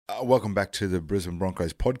Welcome back to the Brisbane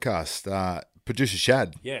Broncos podcast. Producer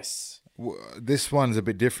Shad. Yes. This one's a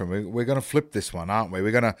bit different. We're going to flip this one, aren't we?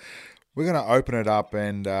 We're going to open it up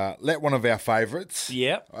and let one of our favourites.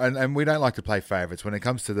 Yep. And we don't like to play favourites when it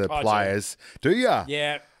comes to the players. Do you?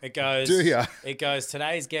 Yeah, it goes. Do you? It goes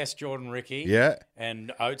today's guest, Jordan Riki. Yeah.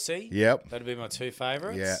 And Oatsy. Yep. That'd be my two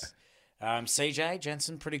favourites. Yeah. CJ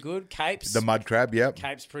Jensen, pretty good. Capes. The Mud Crab, yep.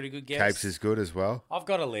 Capes, pretty good guest. Capes is good as well. I've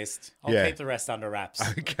got a list. I'll keep the rest under wraps.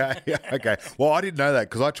 Okay. Well, I didn't know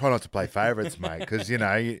that because I try not to play favourites, mate, because, you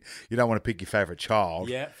don't want to pick your favourite child.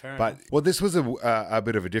 Yeah, fair enough. enough. Well, this was a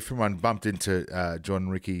bit of a different one. Bumped into John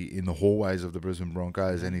Riki in the hallways of the Brisbane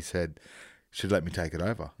Broncos and he said, should let me take it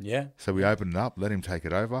over. Yeah. So we opened it up, let him take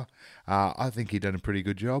it over. I think he done a pretty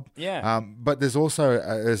good job. Yeah. But there's also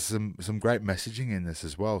there's some great messaging in this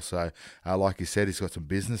as well. So, like you said, he's got some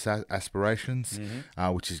business aspirations,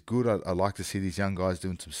 which is good. I like to see these young guys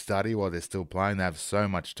doing some study while they're still playing. They have so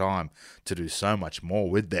much time to do so much more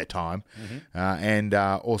with their time. And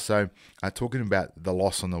also talking about the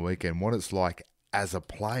loss on the weekend, what it's like as a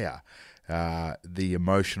player. The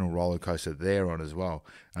emotional roller coaster they're on as well.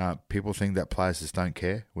 People think that players just don't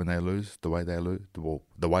care when they lose the way they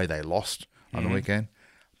lost on the weekend,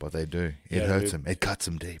 but they do. It hurts them. It cuts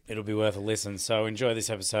them deep. It'll be worth a listen. So enjoy this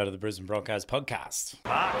episode of the Brisbane Broncos podcast.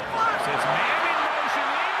 Mark sets man in motion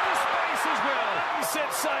into space as well.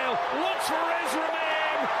 Set sail, looks for Ezra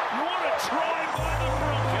Man. What a try by the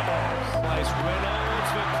Broncos. Place Reynolds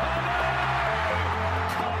for Connor.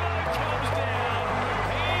 Connor comes down.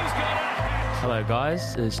 He's got a hat. Hello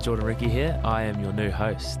guys, it's Jordan Riki here. I am your new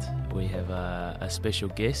host. We have a special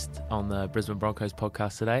guest on the Brisbane Broncos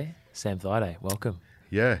podcast today, Sam Thaiday. Welcome.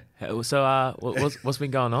 Yeah. So what's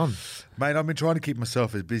been going on? Mate, I've been trying to keep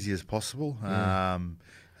myself as busy as possible.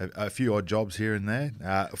 A few odd jobs here and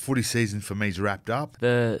there. Footy season for me's wrapped up.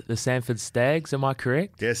 The Sanford Stags, am I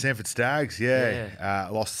correct? Yeah, Sanford Stags, yeah.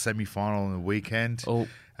 Lost the semi-final on the weekend. Oh.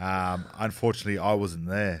 Unfortunately, I wasn't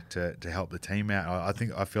there to help the team out.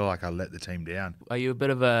 I feel like I let the team down. Are you a bit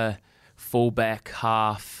of a fullback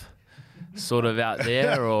half sort of out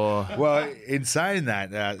there, or? Well, in saying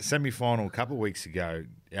that, semi-final a couple of weeks ago,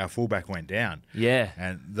 our fullback went down. Yeah.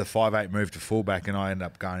 And the 5'8" moved to fullback, and I ended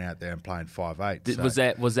up going out there and playing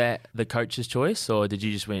 5'8". Was that the coach's choice, or did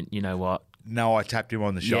you just went, you know what? No, I tapped him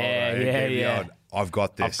on the shoulder. Yeah. I've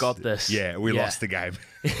got this. Yeah, we lost the game.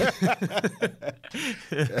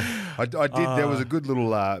 I did. There was a good little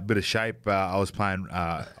bit of shape. I was playing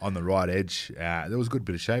on the right edge. There was a good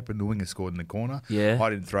bit of shape, and the winger scored in the corner. Yeah. I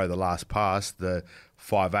didn't throw the last pass. The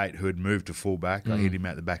 5'8" who had moved to fullback, I hit him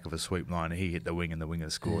out the back of a sweep line. He hit the wing, and the winger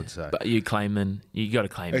scored. So, but you got to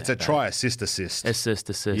claim it's that, a try assist. Assist.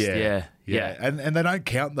 Yeah. And they don't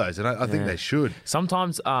count those, and I think they should.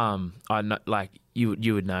 Sometimes, I know, like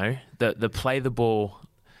you would know that the play the ball,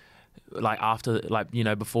 like after, like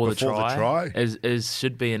before the try is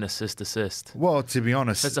should be an assist. Well, to be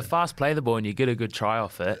honest, if it's a fast play the ball and you get a good try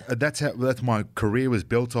off it. That's my career was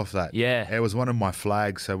built off that. Yeah, it was one of my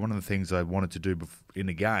flags. So one of the things I wanted to do in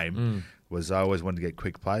the game was I always wanted to get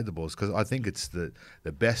quick play the balls, because I think it's the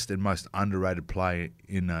best and most underrated play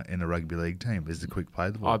in a rugby league team is the quick play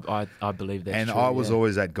the ball. I believe that. And true, I was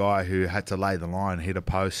always that guy who had to lay the line, hit a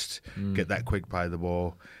post, get that quick play the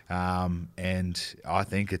ball, and I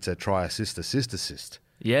think it's a try assist.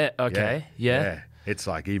 Yeah. Okay. Yeah. It's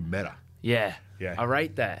like even better. Yeah. Yeah. I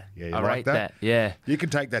rate that. Yeah, you I like rate that? Yeah. You can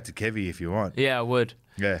take that to Kevy if you want. Yeah, I would.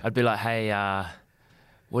 Yeah. I'd be like, hey,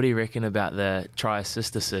 what do you reckon about the try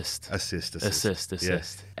assist? Assist. Yeah.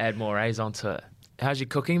 Add more A's onto it. How's your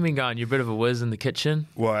cooking been going? You're a bit of a whiz in the kitchen.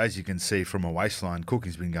 Well, as you can see from a waistline,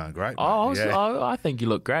 cooking's been going great. I think you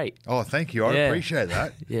look great. Oh, thank you. I appreciate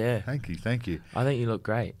that. Yeah. Thank you. I think you look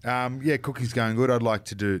great. Cooking's going good. I'd like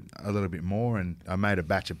to do a little bit more, and I made a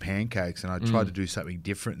batch of pancakes, and I tried to do something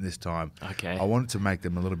different this time. Okay. I wanted to make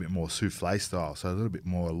them a little bit more souffle style, so a little bit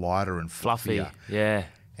more lighter and Fluffy. fluffier. Yeah.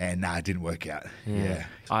 And it didn't work out. Yeah.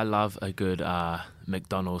 I love a good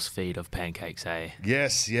McDonald's feed of pancakes, eh?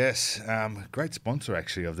 Yes. Great sponsor,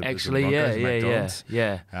 actually, of the Brisbane Broncos, McDonald's.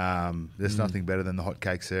 Yeah. There's nothing better than the hot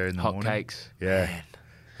cakes there in the morning. Hot cakes. Yeah.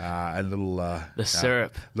 And little... the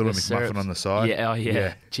syrup. Little the McMuffin syrup. on the side.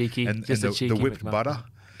 Yeah. Cheeky. And Just a cheeky the whipped McMuffin. butter.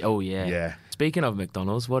 Oh, yeah. Yeah. Speaking of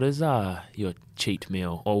McDonald's, what is your cheat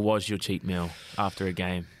meal, or was your cheat meal after a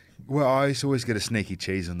game? Well, I used to always get a sneaky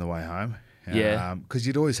cheese on the way home. Yeah. Because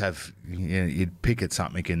you'd always have, you'd pick at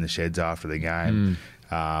something in the sheds after the game.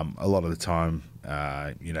 A lot of the time,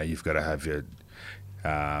 you've got to have your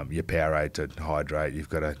Powerade to hydrate. You've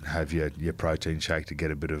got to have your protein shake to get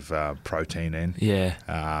a bit of protein in. Yeah.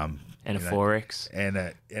 And a 4X. And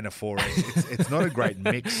a 4X. It's not a great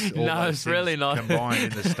mix. All No, those it's things really not. combined in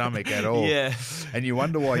the stomach at all. Yeah. And you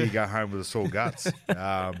wonder why you go home with a sore guts.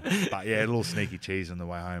 But yeah, a little sneaky cheese on the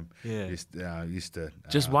way home. Yeah. Used to.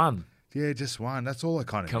 Just one. Yeah, just one. That's all I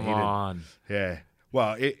kind of needed. Come on. Yeah.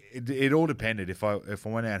 Well, it all depended. If I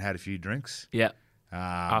went out and had a few drinks. Yeah.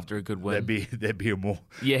 After a good win, there'd be more.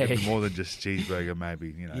 Yeah. There'd be more than just cheeseburger.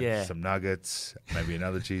 Maybe some nuggets. Maybe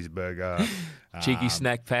another cheeseburger. Cheeky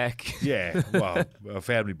snack pack. Yeah. Well, a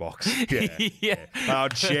family box. Yeah. Yeah.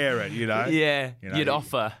 I'd share it. Yeah. You'd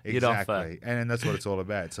offer. Exactly. You'd offer. And that's what it's all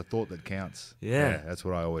about. It's a thought that counts. Yeah. That's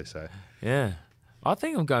what I always say. Yeah. I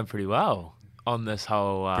think I'm going pretty well on this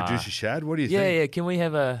whole. Producer Shad, what do you think? Yeah. Can we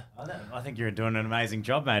have a? I think you're doing an amazing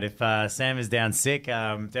job, mate. If Sam is down sick,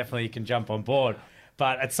 definitely you can jump on board.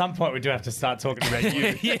 But at some point, we do have to start talking about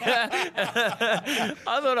you. Yeah.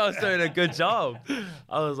 I thought I was doing a good job.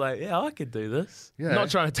 I was like, yeah, I could do this. Yeah. Not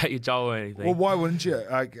trying to take your job or anything. Well, why wouldn't you?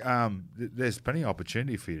 There's plenty of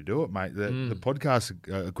opportunity for you to do it, mate. The podcast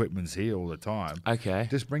equipment's here all the time. Okay.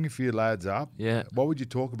 Just bring a few lads up. Yeah. What would you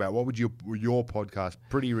talk about? What would your podcast,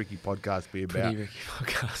 Pretty Riki podcast, be about? Pretty Riki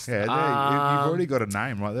podcast. Yeah, you've already got a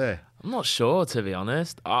name right there. I'm not sure, to be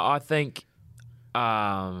honest. I think,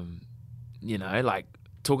 like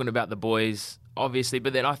talking about the boys, obviously,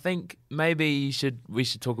 but then I think maybe we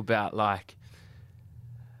should talk about, like,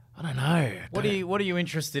 I don't know. What are you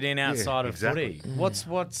interested in outside of exactly. footy?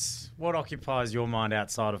 What occupies your mind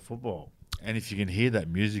outside of football? And if you can hear that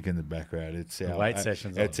music in the background, it's our weight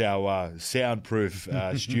sessions. It's our soundproof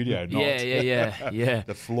studio. Not, Yeah.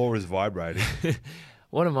 The floor is vibrating.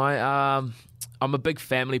 What am I? I'm a big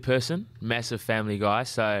family person, massive family guy.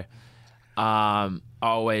 So I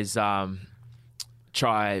always try,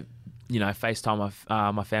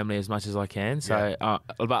 FaceTime my family as much as I can. So,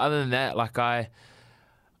 but other than that, like I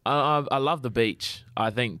love the beach. I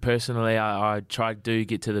think personally, I try to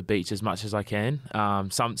get to the beach as much as I can.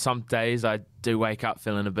 Some days I do wake up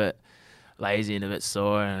feeling a bit lazy and a bit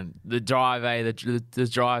sore, and the drive, the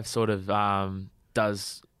drive sort of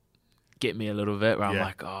does get me a little bit. Where I'm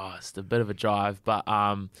like, oh, it's a bit of a drive, but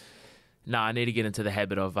no, I need to get into the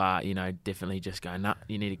habit of definitely just going. Nah,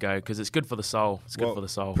 you need to go because it's good for the soul. It's good for the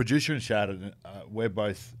soul. Producer and Shad, we're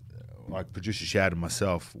both. Like producer Shad and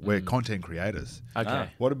myself, we're content creators. Okay.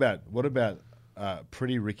 What about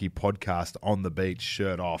Pretty Riki podcast on the beach,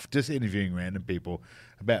 shirt off, just interviewing random people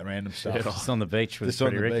about random stuff. Just on the beach with Just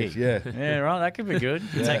Pretty on the Riki. beach, yeah. Yeah, right. That could be good.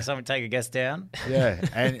 Take a guest down. Yeah,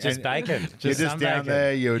 and Just bacon. You're just down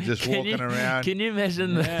there. You're just walking around. Can you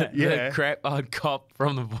imagine the crap I'd cop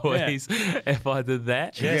from the boys if I did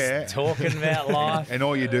that? Just talking about life. And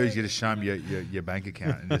all you do is you just show them your bank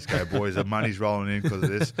account and just go, boys, the money's rolling in because of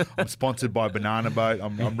this. I'm sponsored by Banana Boat.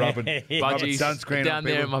 I'm rubbing Budgies sunscreen down on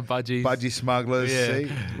there people. in my budgies. Budgie smugglers. Yeah.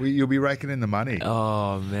 See, you'll be raking in the money.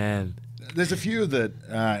 Oh man. There's a few of the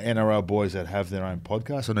NRL boys that have their own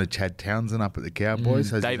podcast. I know Chad Townsend up at the Cowboys.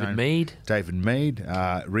 Has David Mead.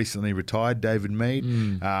 Recently retired David Mead.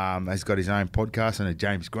 Has got his own podcast. I know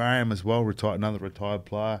James Graham as well, another retired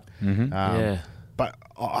player. But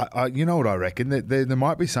I you know what I reckon? There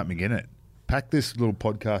might be something in it. Pack this little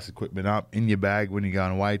podcast equipment up in your bag when you're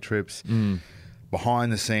going away trips,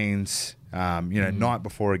 behind the scenes. Night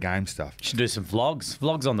before a game stuff. You should do some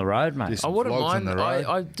vlogs on the road, mate. I wouldn't mind.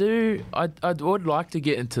 I would like to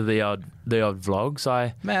get into the odd vlogs.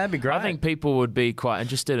 Man, that'd be great. I think people would be quite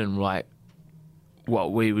interested in like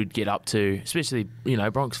what we would get up to, especially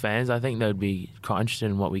Bronx fans. I think they'd be quite interested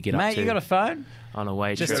in what we get up to. Mate, you got a phone? On a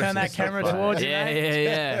way. Just turn that camera towards you.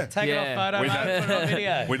 Yeah. Take it off photo, mate. Put it on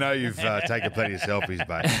video. We know you've taken plenty of selfies,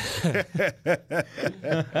 mate.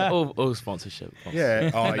 all sponsorship.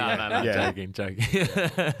 Yeah. Oh, no. yeah. Joking.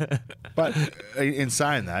 But in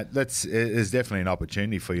saying that, there's definitely an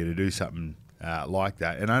opportunity for you to do something like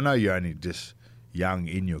that. And I know you're only just young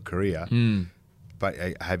in your career, but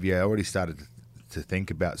have you already started to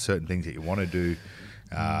think about certain things that you want to do?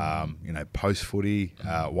 Post footy,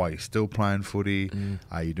 while you're still playing footy,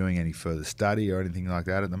 are you doing any further study or anything like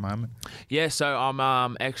that at the moment? Yeah, so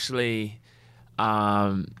I'm actually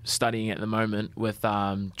studying at the moment with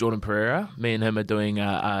Jordan Pereira. Me and him are doing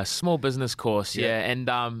a small business course, and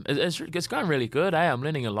it's going really good. I'm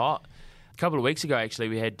learning a lot. A couple of weeks ago, actually,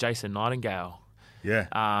 we had Jason Nightingale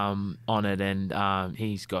on it, and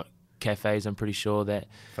he's got cafes, I'm pretty sure that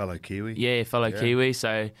fellow Kiwi. Kiwi.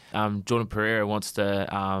 So Jordan Pereira wants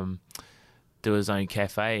to do his own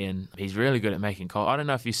cafe, and he's really good at making coffee. I don't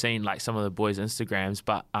know if you've seen like some of the boys' Instagrams,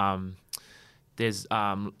 but there's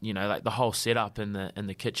like the whole setup in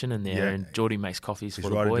the kitchen in there, and Geordie makes coffees He's for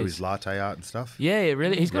the right boys. into his latte art and stuff. Yeah,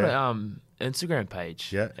 really. He's got a Instagram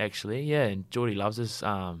page. Yeah. Actually, yeah, and Geordie loves his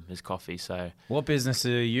coffee. So, What business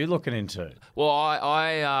are you looking into? well,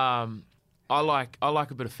 I like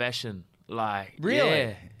a bit of fashion. Like,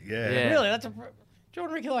 Really? Yeah. Really?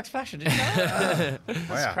 Jordan Riki likes fashion, didn't you know? That's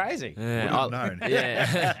Wow. crazy. Yeah, Wouldn't have known.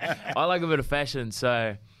 Yeah, I like a bit of fashion.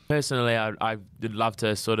 So personally, I would love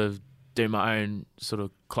to sort of do my own sort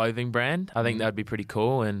of clothing brand. I think that'd be pretty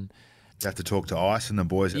cool. And You have to talk to Ice and the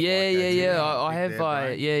boys. At yeah. Podcacst. I have. Pick their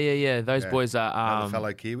brain. Yeah. Those Yeah. boys are Another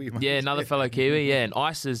fellow Kiwi. mate. yeah, another fellow Kiwi. Yeah, and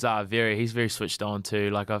Ice is he's very switched on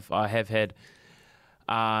too. Like I have had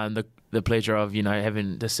the pleasure of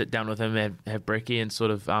having to sit down with him, have brekkie, and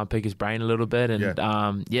sort of pick his brain a little bit.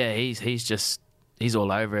 And he's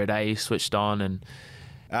all over it. He's switched on, and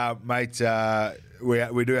Mate,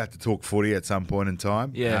 we do have to talk footy at some point in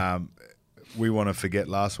time. Yeah. We want to forget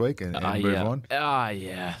last week and move on.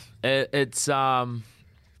 Yeah. It's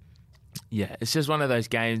just one of those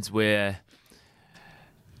games where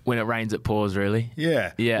when it rains, it pours. Really.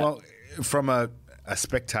 Yeah. Yeah. Well, from a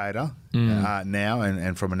spectator now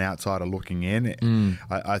and from an outsider looking in,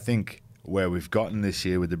 I think where we've gotten this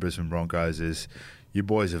year with the Brisbane Broncos is you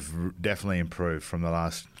boys have definitely improved from the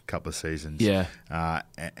last couple of seasons. Yeah.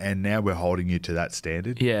 And now we're holding you to that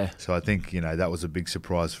standard. Yeah. So I think, that was a big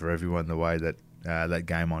surprise for everyone, the way that that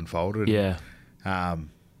game unfolded. Yeah.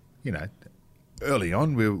 Early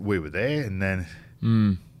on we were there, and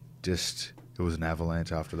then just it was an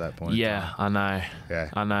avalanche after that point. Yeah, I know. Yeah.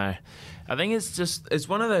 I know. I think it's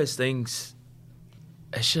one of those things.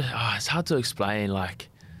 It's just it's hard to explain. Like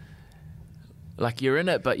you're in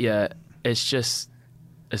it, but it's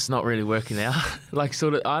not really working out. Like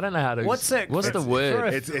sort of, I don't know how to. What's it? What's the for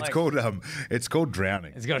word? a- It's like- called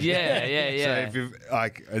drowning. It's got Yeah. So if you've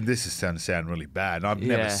and this is going to sound really bad, and I've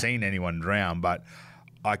never Yeah. seen anyone drown, but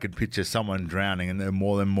I could picture someone drowning, and the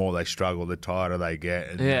more they struggle, the tighter they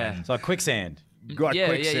get. And Yeah. It's like quicksand. like Yeah,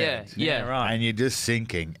 quicksand. yeah. Right. And you're just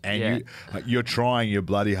sinking, and Yeah. you're trying your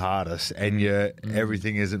bloody hardest, and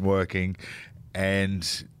everything isn't working,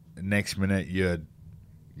 and next minute you're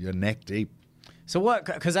neck deep. So what?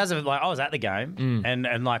 Because I was at the game,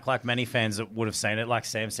 and like many fans that would have seen it, like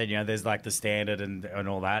Sam said, there's like the standard and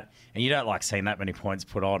all that, and you don't like seeing that many points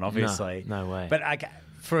put on, obviously. No way. But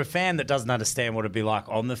for a fan that doesn't understand what it'd be like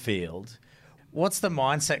on the field, what's the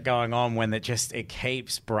mindset going on when it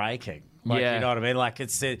keeps breaking? Like, Yeah. you know what I mean? Like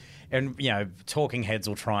and talking heads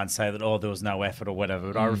will try and say that there was no effort or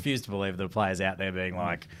whatever, but I refuse to believe that the players out there being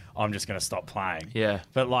like, I'm just going to stop playing. Yeah.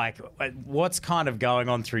 But like, what's kind of going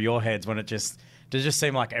on through your heads when does it just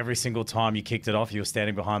seem like every single time you kicked it off, you were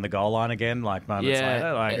standing behind the goal line again, like moments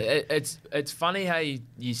later? Like, it's funny how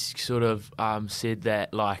you sort of said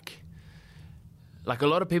that, like a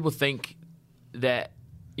lot of people think that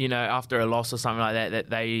after a loss or something like that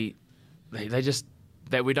they just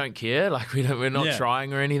that we don't care, like we're not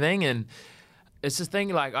trying or anything, and it's this thing,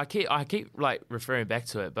 like I keep like referring back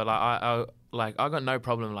to it, but I got no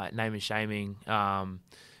problem like name and shaming,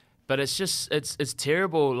 but it's just it's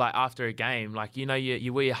terrible. Like after a game, like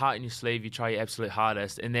you wear your heart in your sleeve, you try your absolute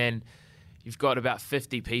hardest, and then you've got about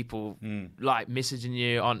 50 people like messaging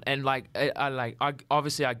you on, and I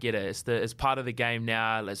obviously I get it. It's part of the game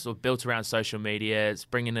now. It's sort of built around social media. It's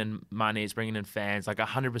bringing in money. It's bringing in fans. Like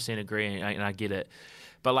 100% agree, and I get it.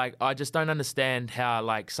 But like I just don't understand how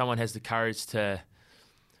like someone has the courage to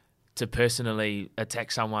personally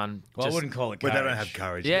attack someone. well, I wouldn't call it courage. But they don't have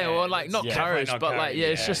courage. Yeah, well, like not Yeah, courage, definitely not but like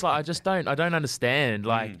courage, it's just like I don't understand.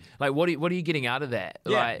 Like what are you getting out of that?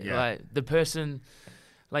 Yeah. Like the person.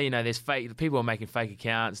 Like, there's fake people are making fake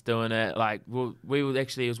accounts, doing it. Like, we were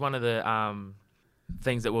actually, it was one of the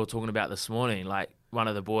things that we were talking about this morning. Like, one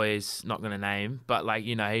of the boys, not going to name, but like,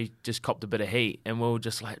 he just copped a bit of heat, and we were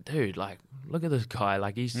just like, dude, like, look at this guy.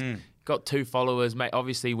 Like, he's got 2 followers, mate.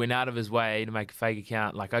 Obviously, went out of his way to make a fake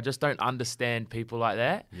account. Like, I just don't understand people like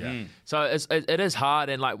that. Yeah. So it is hard,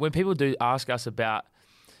 and like when people do ask us about.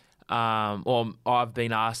 Or I've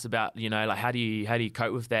been asked about, like how do you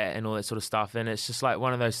cope with that and all that sort of stuff, and it's just like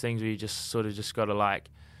one of those things where you just sort of just got to like,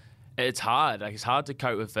 it's hard. Like it's hard to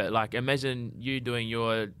cope with it. Like imagine you doing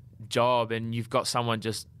your job and you've got someone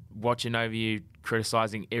just watching over you,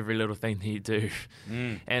 criticizing every little thing that you do,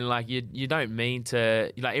 and like you don't mean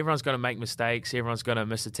to. Like everyone's going to make mistakes. Everyone's going to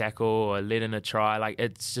miss a tackle or let in a try. Like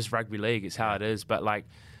it's just rugby league. It's how it is. But like.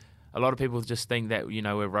 A lot of people just think that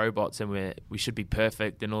we're robots and we should be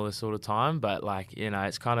perfect and all this sort of time, but like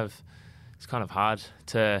it's kind of hard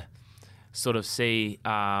to sort of see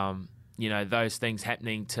those things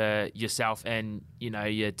happening to yourself and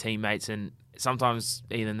your teammates, and sometimes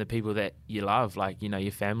even the people that you love, like,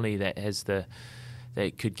 your family that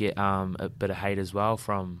could get a bit of hate as well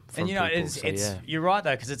from And people. You're right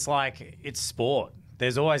though, because it's like it's sport.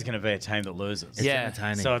 There's always going to be a team that loses. It's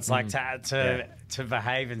entertaining. So it's like to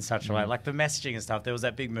behave in such a way, like the messaging and stuff. There was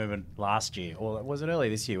that big movement last year, or was it early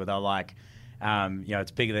this year, where they're like,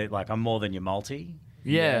 it's bigger than like I'm more than your multi.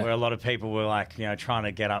 Yeah. Where a lot of people were like, trying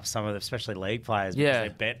to get up some of the, especially league players, because their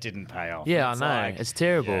bet didn't pay off. Yeah, It's I know. like- It's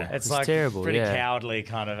terrible. It's It's terrible. pretty yeah. cowardly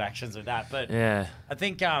kind of actions with that. But Yeah. I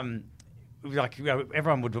think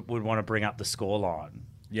everyone would want to bring up the scoreline.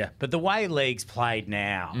 Yeah. But the way leagues played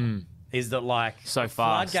now is that like So a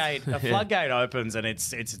fast. floodgate opens and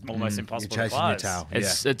it's almost impossible to chasing your close. tail.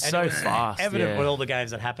 It's And so it was fast. evident yeah. with all the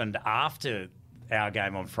games that happened after our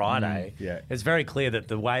game on Friday. Yeah. It's very clear that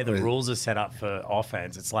the way the rules are set up for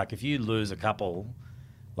offense, it's like if you lose a couple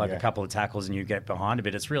of tackles and you get behind a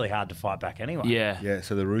bit, it's really hard to fight back anyway. Yeah. Yeah,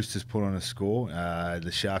 so the Roosters put on a score.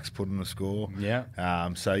 The Sharks put on a score. Yeah.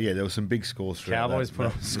 There were some big scores. Throughout Cowboys that. put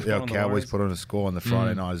on a score Yeah, on the Cowboys Warriors. put on a score on the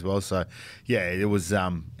Friday night as well. So, yeah, it was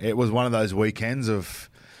one of those weekends of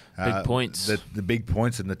Big points. The big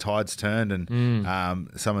points, and the tides turned, and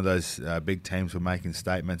some of those big teams were making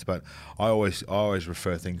statements. But I always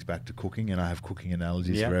refer things back to cooking, and I have cooking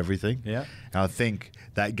analogies Yeah. for everything. Yeah. And I think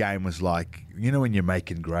that game was like, when you're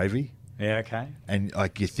making gravy. Yeah, okay. And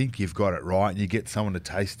like you think you've got it right, and you get someone to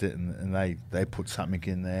taste it, and they put something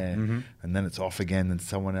in there, and then it's off again, and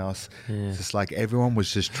someone else. Yeah. It's just like everyone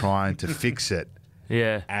was just trying to fix it,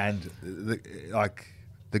 Yeah. and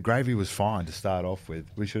the gravy was fine to start off with.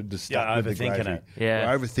 We should have just stuck with the overthinking gravy. it.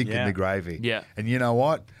 Yeah. We're overthinking Yeah. the gravy. Yeah. And you know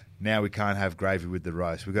what? Now we can't have gravy with the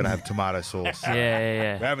roast. We've got to have tomato sauce.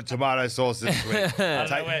 Yeah. We're having tomato sauce this week.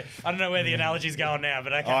 I don't know where the analogy's going now,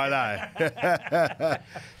 but okay. I know.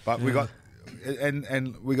 But we got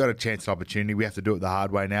and we got a chance and opportunity. We have to do it the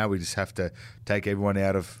hard way now. We just have to take everyone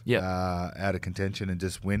out of contention and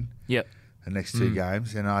just win Yep. the next two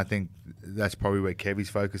games. And I think that's probably where Kevy's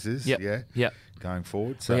focus is. Yep. Yeah. Yep. Going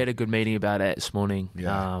forward. So We had a good meeting about it this morning.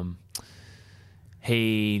 Yeah.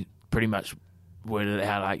 He pretty much worded it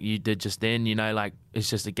out like you did just then. It's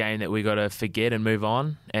just a game that we got to forget and move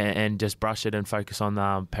on and just brush it and focus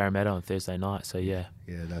on Parramatta on Thursday night. So, yeah.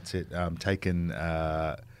 yeah, that's it. Taking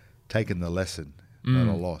the lesson, not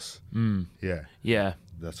a loss. Yeah. Yeah.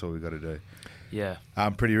 That's what we got to do. Yeah.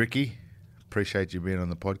 Pretty Ricky, appreciate you being on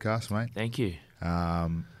the podcast, mate. Thank you.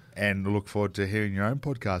 And look forward to hearing your own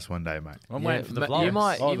podcast one day, mate. I'm waiting for the but vlogs. You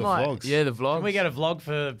might. Oh, you the might. vlogs. Yeah, the vlogs. Can we get a vlog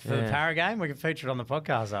for the Yeah. Para game? We can feature it on the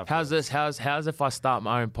podcast after. How's this? How's if I start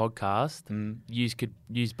my own podcast?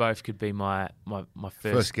 Yous both could be my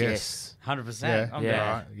first guest. 100%. I'm Yeah. down.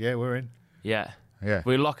 All right. Yeah, we're in. Yeah. Yeah.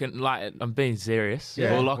 We're locking. Like, I'm being serious.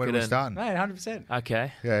 Yeah. We'll lock when it are we in. starting? Mate, 100%.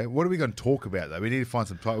 Okay. Yeah. What are we going to talk about, though? We need to find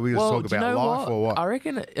some time. We're going to Well, talk do you about know life or what? I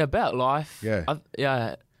reckon about life.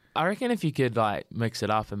 Yeah. I reckon if you could mix it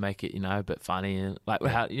up and make it a bit funny and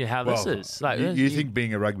how this is you think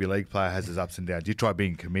being a rugby league player has its ups and downs. You try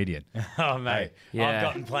being a comedian. Oh, mate. Yeah. I've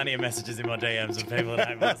gotten plenty of messages in my DMs of people that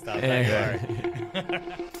hate my stuff. Yeah. Don't worry.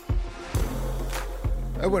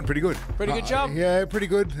 It went pretty good. Pretty good job. Yeah, pretty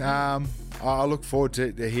good. I look forward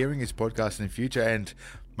to hearing his podcast in the future. And,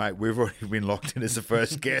 mate, we've already been locked in as the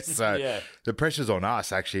first guest, so Yeah. the pressure's on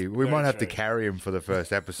us, actually. We might have to carry him for the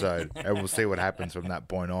first episode, and we'll see what happens from that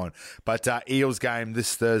point on. But Eels game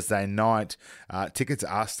this Thursday night. Tickets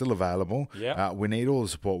are still available. Yeah. We need all the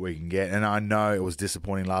support we can get. And I know it was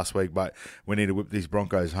disappointing last week, but we need to whip these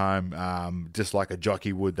Broncos home just like a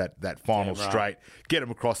jockey would that final Yeah, right. straight. Get them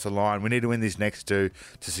across the line. We need to win these next two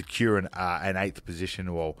to secure an 8th position,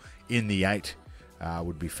 or in the 8.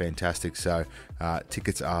 Would be fantastic. So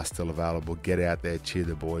tickets are still available. Get out there, cheer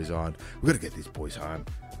the boys on. We've got to get these boys home.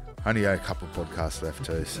 Only a couple of podcasts left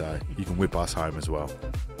too, so you can whip us home as well.